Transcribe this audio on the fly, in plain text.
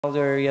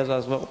other areas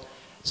as well.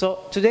 So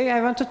today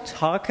I want to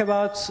talk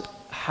about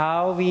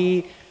how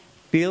we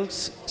built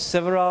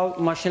several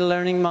machine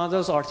learning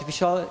models,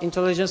 artificial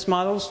intelligence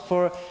models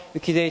for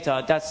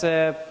Wikidata. That's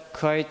a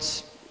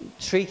quite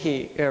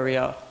tricky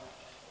area.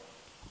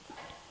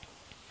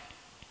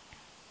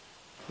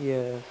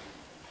 Yeah.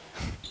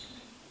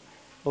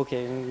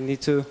 Okay,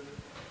 need to.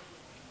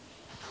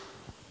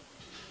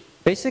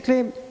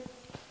 Basically,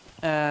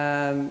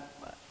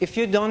 if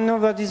you don't know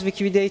what is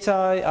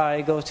Wikidata,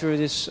 I go through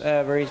this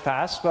very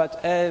fast. But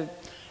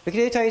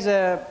Wikidata is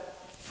a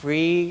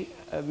free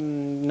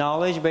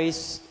knowledge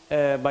base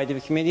by the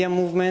Wikimania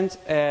movement.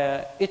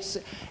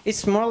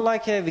 It's more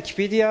like a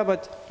Wikipedia,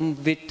 but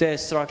with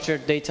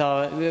structured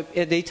data,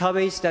 a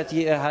database that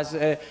has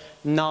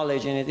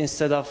knowledge in it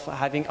instead of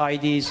having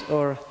IDs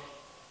or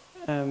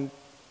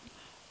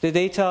the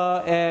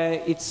data.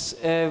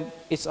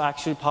 It's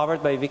actually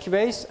powered by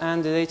Wikibase,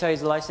 and the data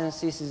is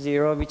licensed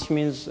CC0, which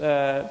means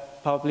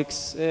public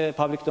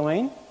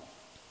domain.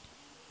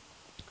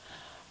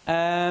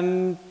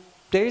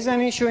 There is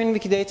an issue in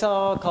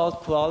Wikidata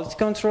called quality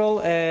control.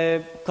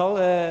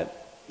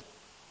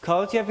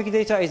 Quality of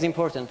Wikidata is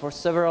important for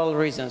several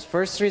reasons.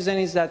 First reason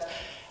is that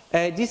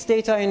this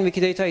data in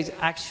Wikidata is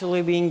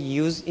actually being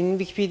used in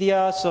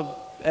Wikipedia. So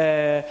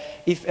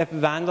if a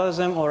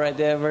vandalism or a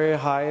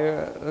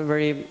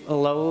very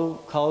low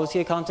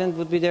quality content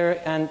would be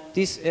there, and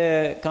this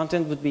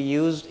content would be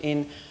used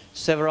in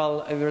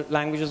several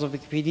languages of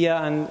Wikipedia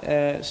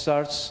and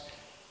starts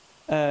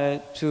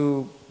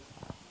to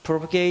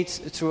propagate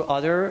through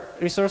other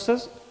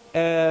resources.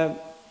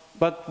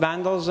 But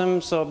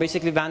vandalism, so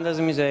basically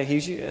vandalism is a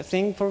huge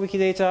thing for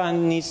Wikidata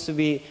and needs to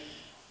be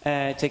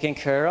taken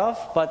care of,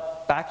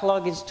 but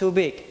backlog is too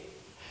big.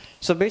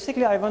 So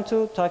basically I want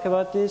to talk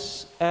about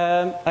this.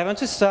 I want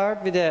to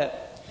start with a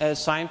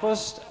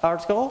signpost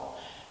article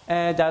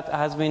that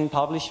has been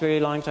published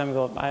very long time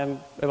ago,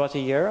 about a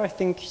year, I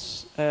think,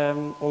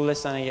 or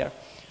less than a year.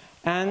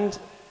 And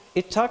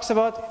it talks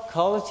about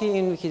quality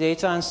in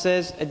Wikidata and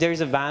says there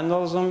is a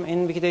vandalism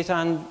in Wikidata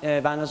and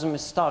vandalism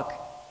is stuck.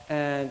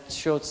 It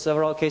showed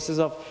several cases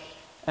of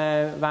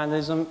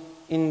vandalism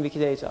in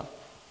Wikidata.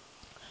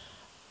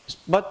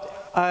 But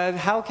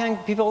how can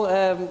people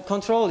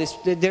control this?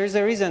 There is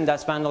a reason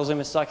that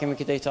vandalism is stuck in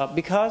Wikidata,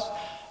 because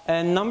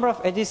a number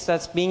of edits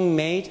that's being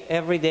made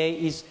every day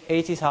is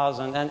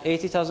 80,000, and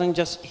 80,000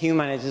 just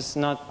human edits,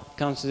 not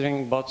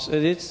considering bots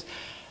edits.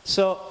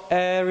 So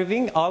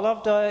reviewing all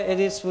of the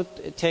edits would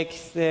take,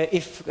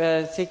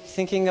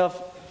 thinking of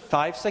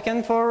 5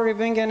 seconds for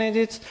reviewing an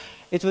edit,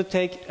 it would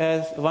take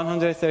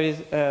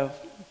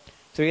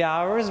 133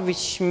 hours,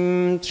 which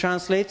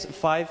translates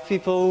 5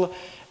 people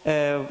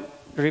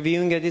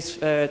reviewing edits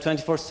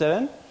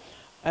 24/7.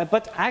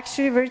 But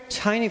actually a very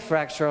tiny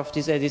fraction of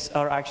these edits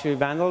are actually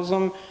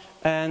vandalism,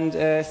 and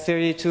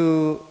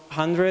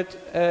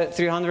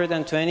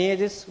 320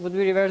 edits would be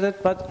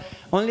reverted, but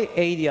only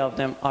 80 of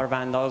them are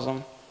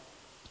vandalism.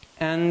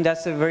 And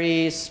that's a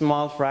very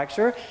small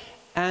fracture.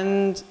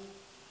 And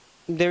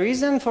the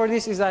reason for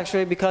this is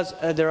actually because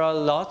there are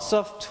lots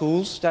of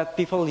tools that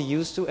people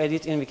use to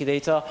edit in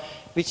Wikidata,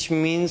 which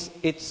means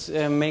it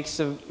makes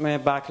the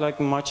backlog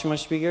much,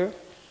 much bigger.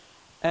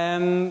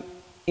 In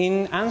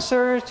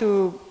answer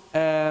to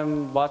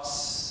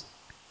what's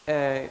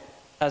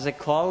as a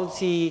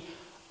quality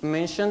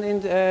mentioned in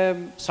the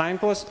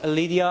signpost,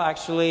 Lydia,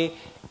 actually,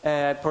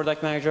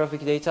 product manager of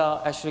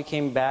Wikidata, actually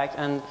came back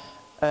and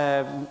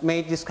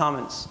made these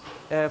comments.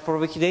 For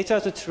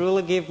Wikidata to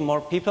truly give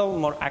more people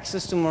more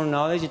access to more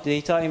knowledge,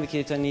 data in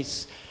Wikidata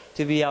needs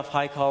to be of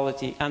high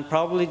quality. And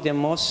probably the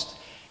most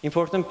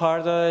important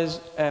part is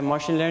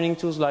machine learning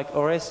tools like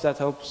ORES that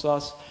helps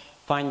us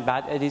find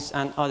bad edits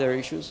and other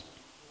issues.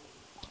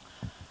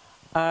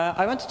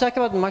 I want to talk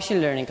about machine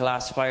learning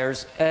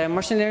classifiers.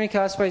 Machine learning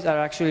classifiers are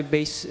actually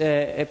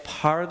a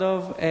part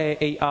of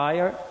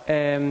AI,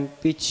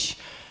 which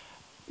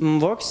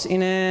works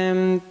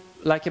in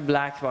like a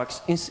black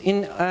box.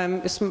 In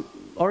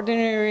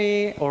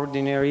ordinary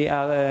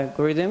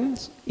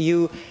algorithms,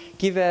 you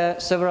give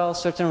several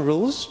certain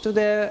rules to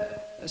the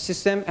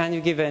system, and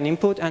you give an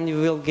input, and you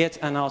will get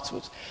an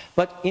output.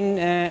 But in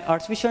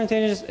artificial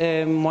intelligence,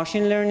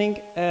 machine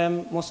learning,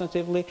 most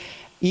notably,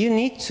 you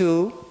need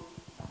to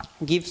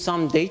give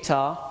some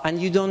data, and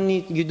you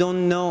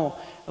don't know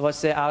what's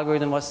the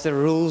algorithm, what's the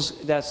rules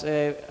that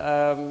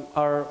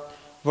are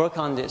work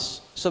on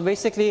this. So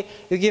basically,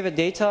 you give a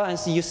data, and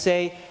you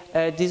say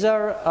these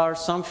are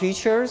some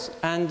features,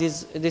 and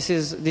this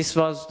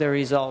was the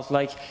result.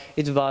 Like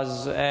it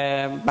was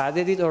bad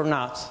edit or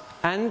not,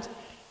 and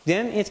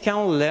then it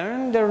can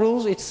learn the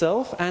rules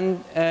itself,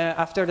 and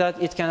after that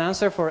it can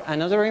answer for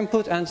another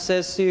input and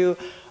says to you,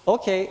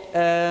 okay,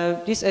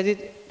 this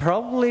edit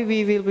probably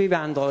will be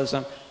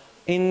vandalism.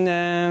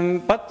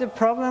 But the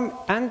problem,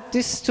 and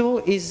this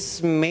tool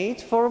is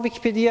made for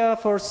Wikipedia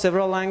for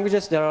several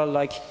languages. There are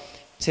like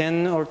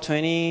 10 or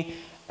 20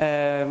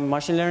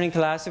 machine learning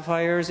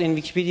classifiers in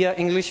Wikipedia,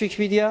 English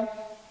Wikipedia,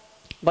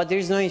 but there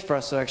is no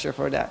infrastructure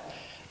for that.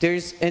 There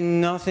is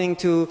nothing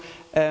to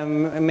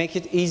make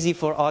it easy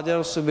for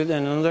others to build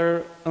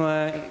another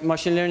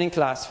machine learning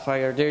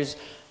classifier. There's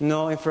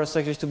no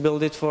infrastructure to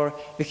build it for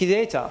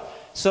Wikidata.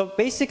 So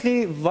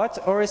basically, what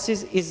ORES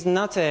is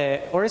not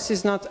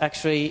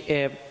actually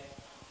a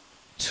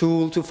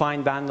tool to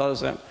find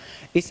vandalism.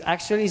 It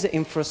actually is an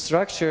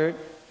infrastructure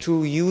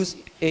to use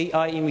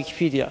AI in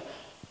Wikipedia.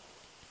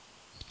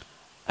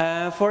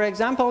 For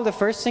example, the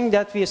first thing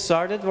that we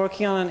started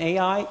working on in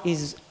AI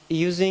is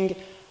using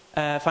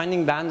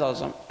finding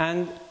vandalism,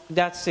 and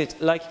that's it.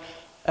 Like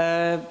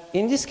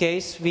in this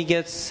case, we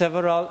get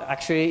several.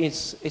 Actually,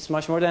 it's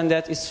much more than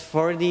that. It's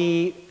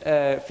 40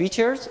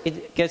 features.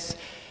 It gets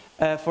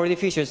 40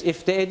 features.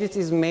 If the edit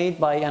is made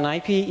by an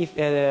IP, if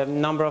a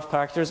number of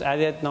characters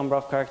added, number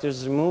of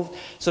characters removed.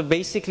 So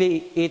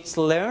basically, it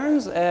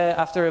learns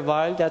after a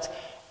while that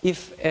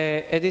if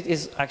edit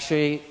is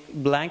actually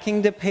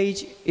blanking the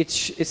page,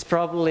 it's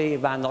probably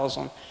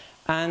vandalism.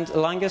 And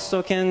longest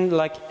token,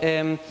 like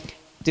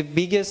the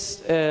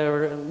biggest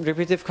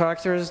repetitive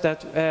characters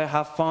that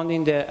have found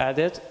in the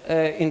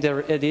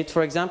edit,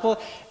 for example,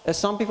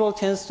 some people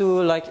tends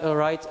to like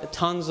write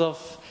tons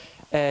of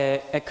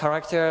a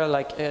character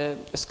like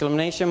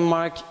exclamation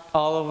mark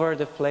all over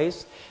the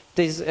place.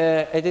 These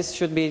edits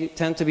should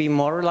tend to be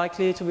more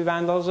likely to be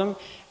vandalism,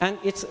 and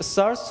it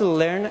starts to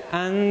learn.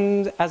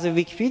 And as a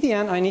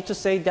Wikipedian, I need to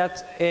say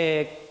that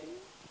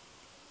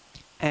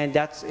and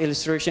that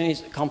illustration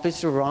is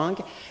completely wrong.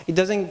 It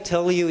doesn't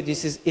tell you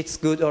it's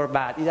good or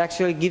bad. It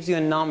actually gives you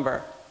a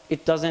number.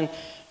 It doesn't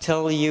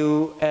tell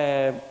you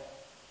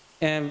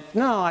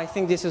no, I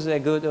think this is a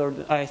good or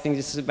I think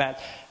this is a bad.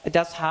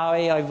 That's how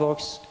AI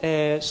works.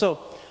 So,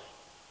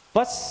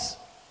 what's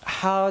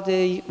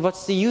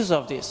the use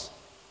of this?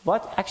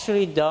 What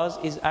actually does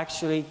is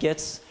actually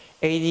gets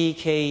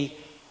 80K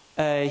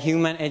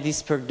human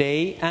edits per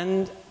day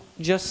and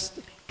just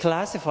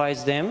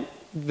classifies them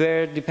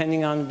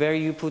depending on where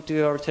you put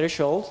your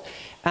thresholds,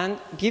 and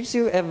gives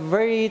you a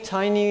very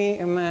tiny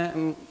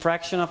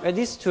fraction of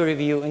edits to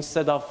review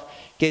instead of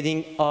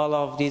getting all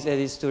of these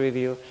edits to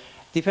review.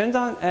 Depend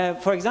on,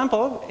 for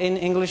example, in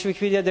English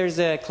Wikipedia there's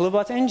a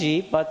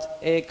clue.ng, but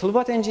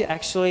clue.ng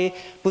actually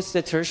puts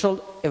the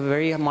threshold a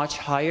very much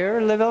higher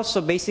level.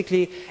 So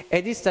basically,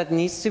 edits that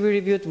needs to be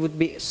reviewed would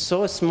be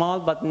so small,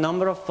 but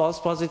number of false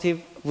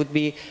positive would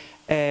be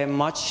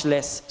much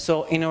less.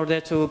 So in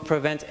order to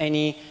prevent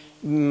any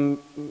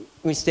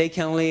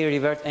mistakenly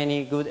revert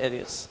any good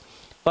edits.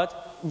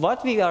 But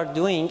what we are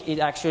doing is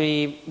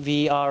actually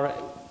we are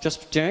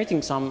just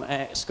generating some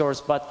scores,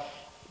 but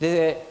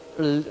the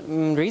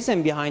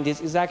reason behind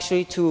this is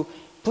actually to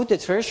put the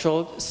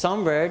threshold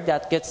somewhere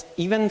that gets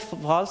even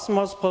more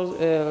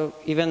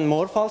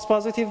false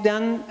positive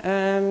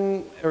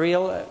than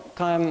real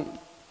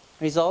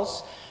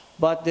results.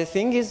 But the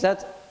thing is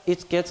that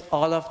it gets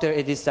all of the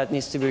edits that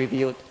needs to be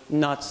reviewed,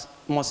 not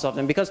most of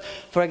them. Because,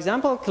 for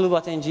example,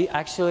 clue.ng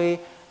actually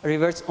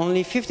reverts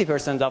only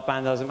 50% of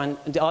vandalism, and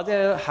the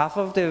other half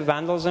of the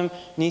vandalism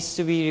needs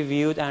to be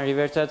reviewed and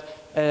reverted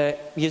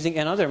using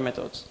another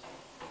method.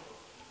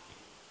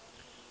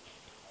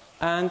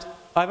 And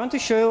I want to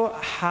show you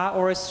how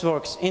ORES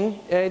works.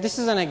 This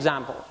is an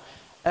example.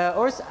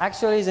 ORES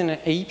actually is an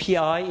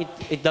API.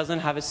 It doesn't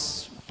have a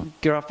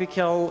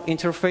graphical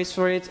interface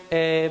for it.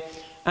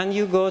 And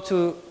you go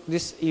to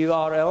this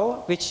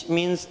URL, which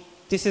means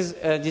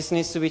this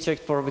needs to be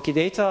checked for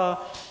Wikidata.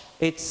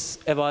 It's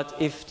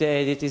about if the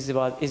edit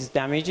is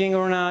damaging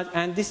or not.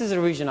 And this is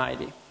a region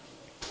ID.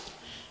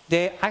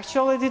 The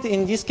actual edit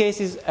in this case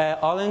is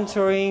all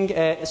entering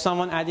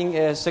someone adding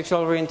a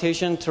sexual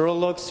orientation true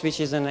looks, which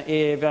is an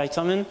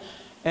item,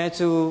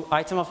 to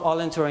item of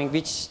all entering,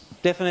 which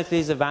definitely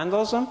is a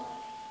vandalism.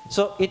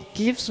 So it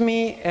gives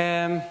me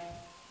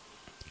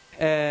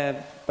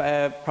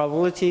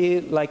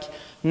probability like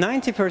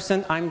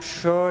 90%. I'm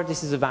sure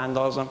this is a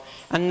vandalism,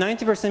 and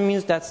 90%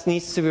 means that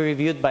needs to be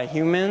reviewed by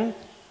human.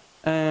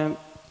 But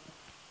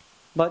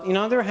on the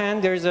other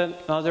hand, there's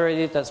another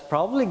edit that's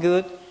probably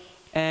good.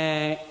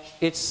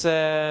 It's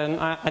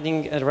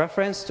adding a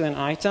reference to an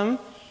item,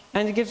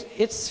 and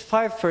it's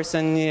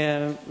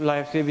 5%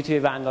 likely to be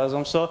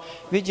vandalism. So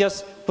we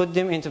just put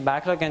them into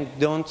backlog and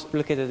don't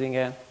look at it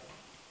again.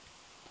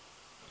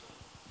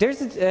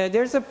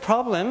 There's a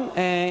problem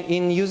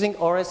in using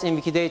ORES in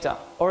Wikidata.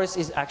 ORES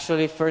is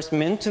actually first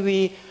meant to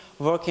be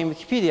work in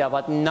Wikipedia,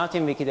 but not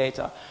in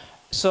Wikidata.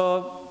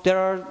 So there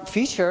are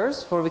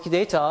features for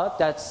Wikidata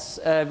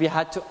that we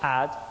had to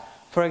add.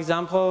 For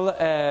example,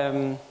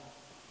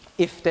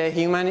 if the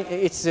human,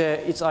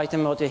 it's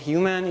item about a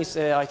human,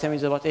 item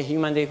is about a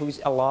human who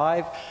is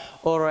alive,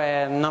 or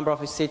a number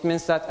of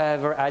statements that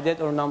were added,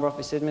 or number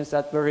of statements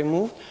that were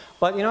removed.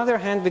 But on the other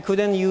hand, we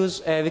couldn't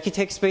use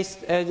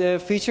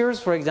Wikitext-based features.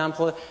 For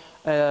example,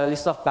 a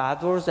list of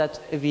bad words that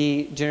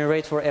we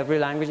generate for every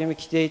language in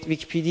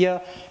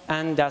Wikipedia,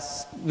 and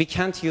we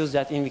can't use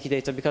that in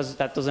Wikidata because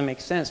that doesn't make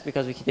sense,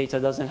 because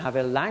Wikidata doesn't have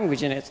a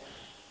language in it.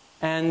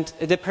 And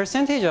the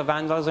percentage of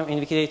vandalism in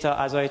Wikidata,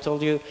 as I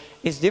told you,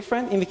 is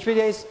different. In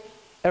Wikipedia, it's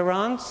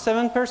around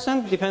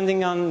 7%,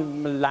 depending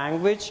on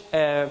language.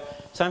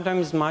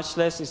 Sometimes much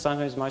less,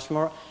 sometimes much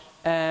more.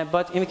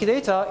 But in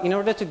Wikidata, in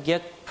order to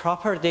get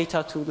proper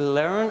data to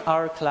learn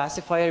our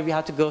classifier, we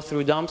had to go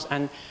through dumps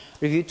and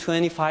review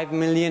 25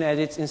 million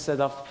edits instead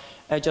of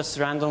just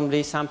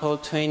randomly sample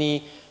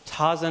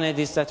 20,000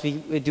 edits that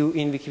we do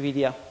in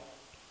Wikipedia.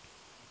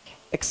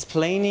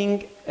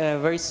 Explaining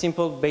very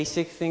simple,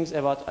 basic things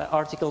about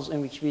articles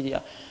in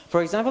Wikipedia.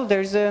 For example,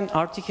 there is an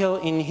article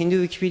in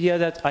Hindu Wikipedia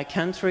that I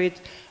can't read,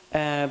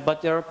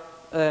 but there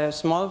are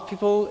small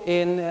people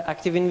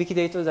active in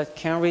Wikidata that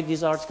can read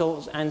these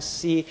articles and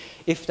see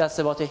if that's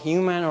about a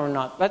human or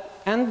not.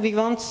 And we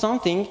want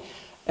something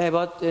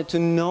to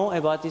know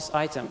about this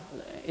item.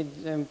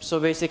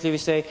 So basically we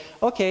say,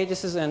 okay,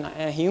 this is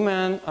a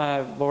human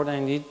born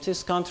in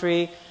this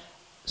country.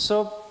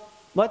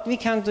 But we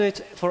can do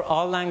it for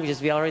all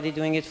languages. We are already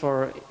doing it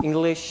for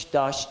English,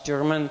 Dutch,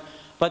 German,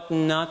 but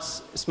not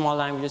small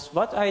languages.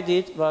 What I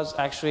did was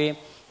actually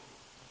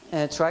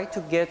try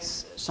to get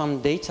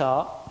some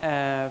data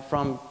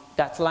from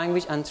that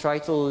language and try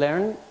to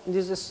learn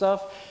this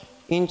stuff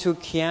into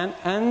Qian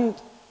and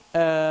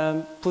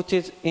put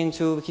it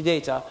into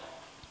Wikidata.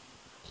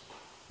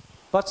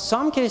 But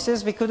some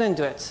cases we couldn't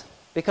do it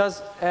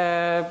because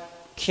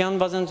Qian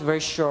wasn't very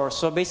sure.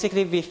 So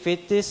basically we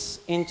fit this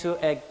into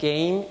a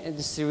game, a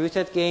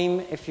distributed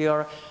game. If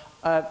you're,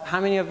 how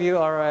many of you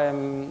are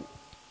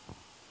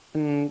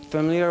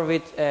familiar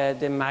with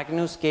the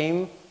Magnus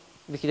game,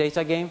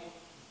 Wikidata game?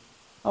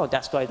 Oh,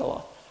 that's quite a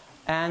lot.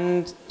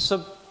 And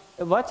so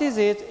what is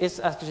it? It's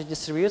actually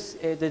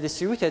the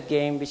distributed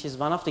game, which is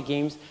one of the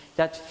games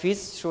that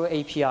feeds through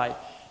API.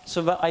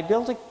 So I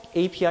built an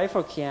API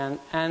for Qian,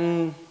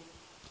 and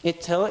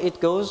it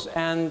goes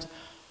and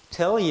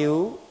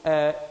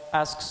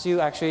asks you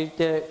actually,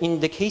 in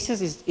the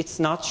cases it's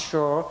not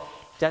sure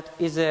that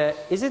is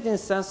it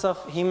instance of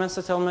human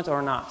settlement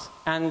or not.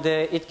 And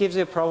it gives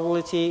you a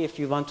probability if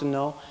you want to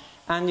know.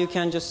 And you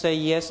can just say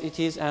yes it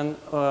is and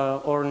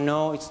or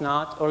no it's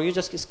not, or you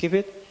just skip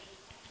it.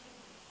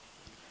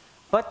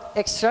 But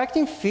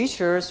extracting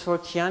features for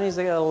Qian is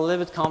a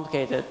little bit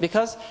complicated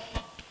because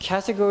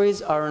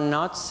categories are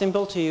not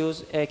simple to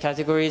use.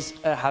 Categories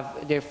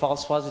have their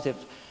false positive.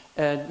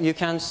 You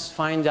can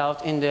find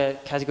out in the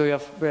category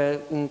of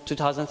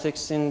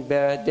 2016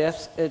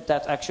 deaths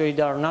that actually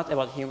they are not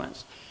about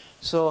humans.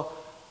 So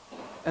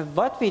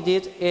what we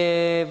did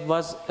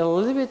was a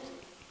little bit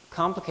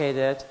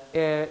complicated.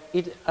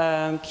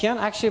 Qian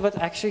actually, what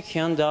actually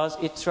Qian does,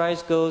 it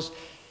goes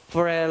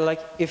for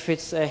like if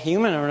it's a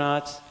human or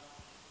not.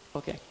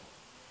 Okay,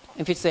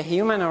 if it's a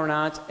human or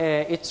not,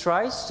 it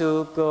tries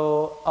to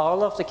go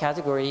all of the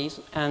categories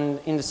and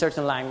in a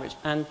certain language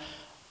and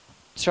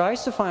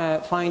tries to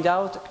find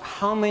out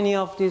how many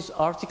of these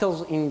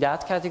articles in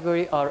that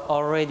category are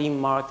already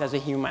marked as a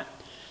human.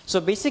 So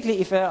basically,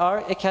 if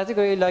a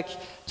category like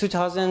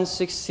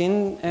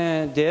 2016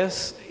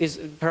 deaths is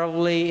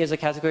probably a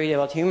category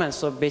about humans,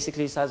 so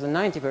basically it has a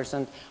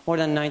 90%, more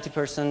than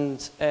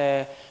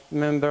 90%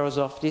 members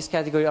of this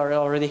category are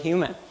already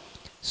human.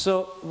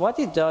 So what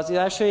it does, it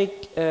actually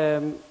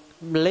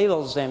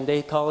labels them.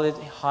 They call it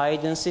high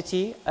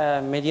density,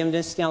 medium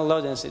density, and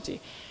low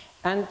density.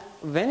 And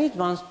when it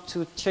wants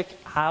to check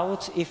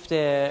out if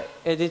the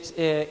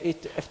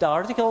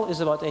article is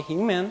about a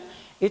human,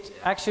 it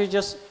actually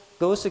just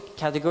goes to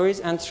categories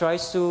and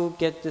tries to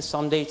get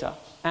some data.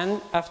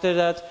 And after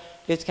that,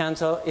 it can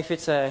tell if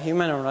it's a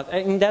human or not.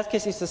 In that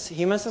case, it's a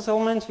human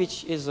settlement,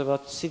 which is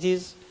about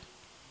cities.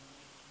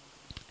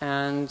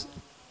 And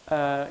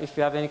if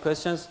you have any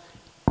questions,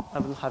 I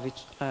will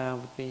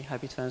would be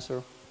happy to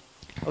answer.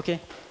 Okay.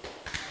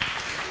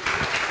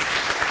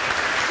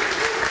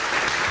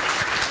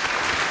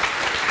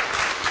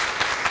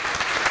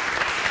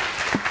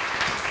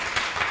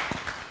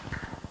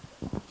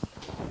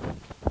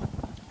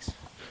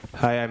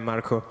 Hi, I'm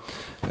Marco.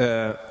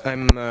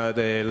 I'm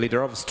the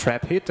leader of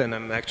StrapHit, and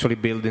I'm actually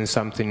building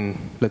something,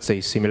 let's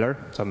say, similar,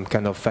 some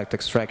kind of fact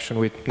extraction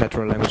with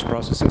natural language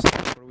processes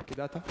for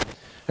Wikidata.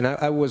 And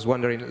I was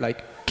wondering,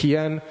 like,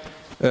 Qian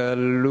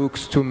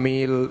looks to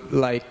me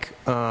like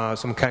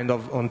some kind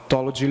of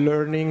ontology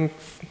learning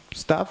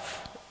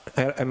stuff.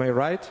 Am I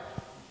right?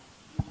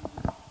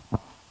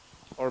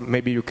 Or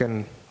maybe you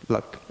can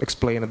like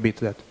explain a bit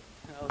that.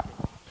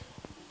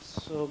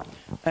 So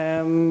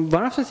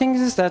one of the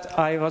things is that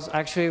I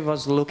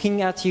was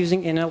looking at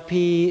using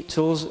NLP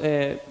tools,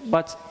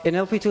 but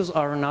NLP tools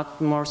are not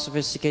more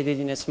sophisticated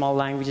in small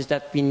languages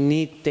that we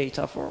need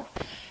data for.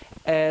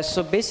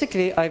 So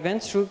basically, I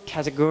went through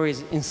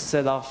categories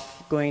instead of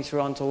going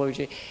through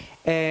ontology.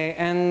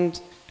 And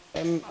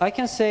I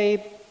can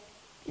say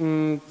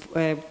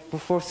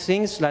for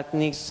things that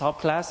need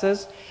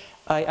subclasses,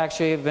 I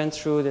actually went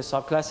through the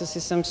subclasses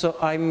system. So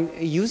I'm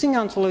using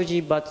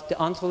ontology, but the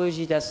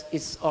ontology that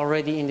is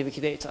already in the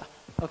Wikidata.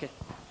 Okay.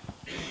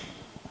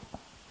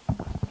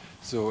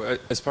 So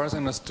as far as I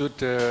understood,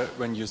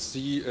 when you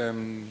see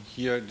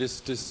here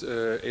this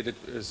edit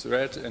is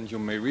red and you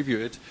may review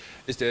it,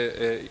 is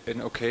there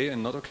an OK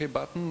and not OK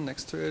button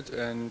next to it,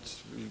 and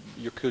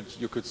you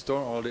could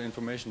store all the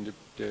information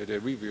the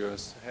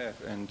reviewers have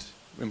and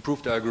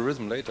improve the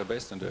algorithm later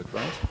based on that,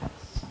 right?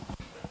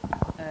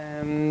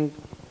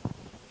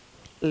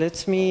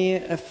 Let me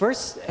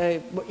first,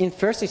 in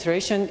first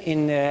iteration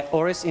in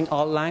ORES in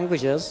all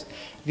languages,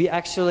 we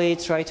actually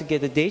try to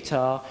get the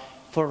data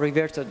for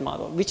reverted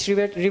model, which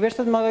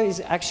reverted model is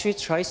actually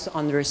tries to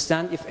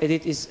understand if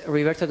edit is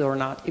reverted or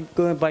not,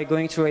 by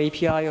going through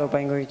API or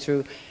by going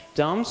through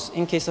DOMs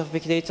in case of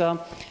Wikidata.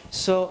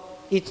 So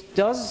it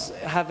does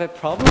have a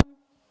problem,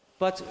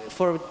 but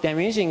for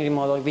damaging the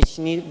model, which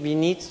we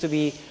need to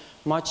be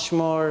much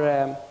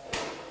more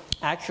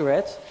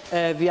accurate,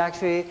 we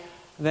actually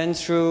went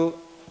through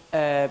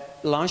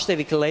launched a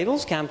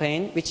Wikilabels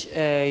campaign, which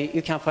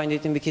you can find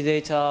it in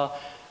Wikidata,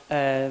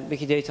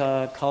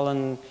 Wikidata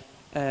colon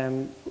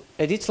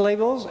edit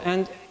labels,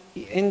 and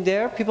in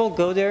there people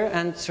go there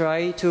and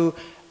try to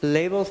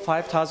label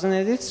 5,000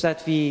 edits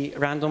that we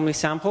randomly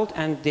sampled,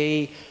 and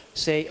they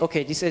say,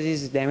 okay, this edit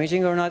is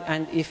damaging or not,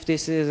 and if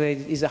this is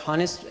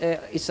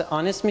it's an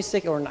honest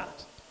mistake or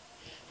not.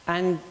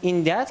 And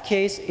in that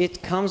case,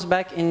 it comes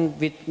back in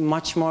with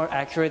much more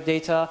accurate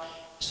data.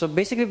 So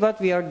basically what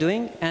we are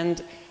doing,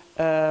 and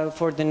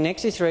for the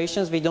next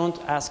iterations, we don't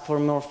ask for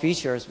more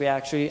features. We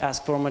actually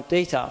ask for more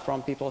data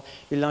from people.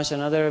 We launch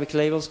another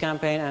Wikilabels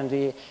campaign, and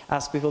we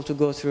ask people to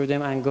go through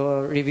them and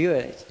go review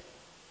it.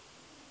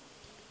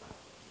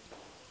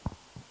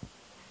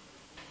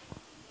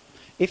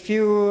 If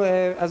you,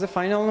 as a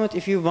final note,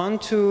 if you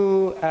want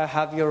to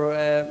have your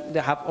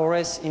have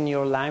ORES in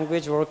your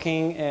language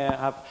working,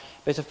 have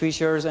better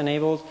features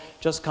enabled,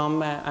 just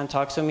come and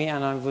talk to me,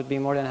 and I would be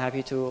more than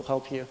happy to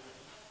help you.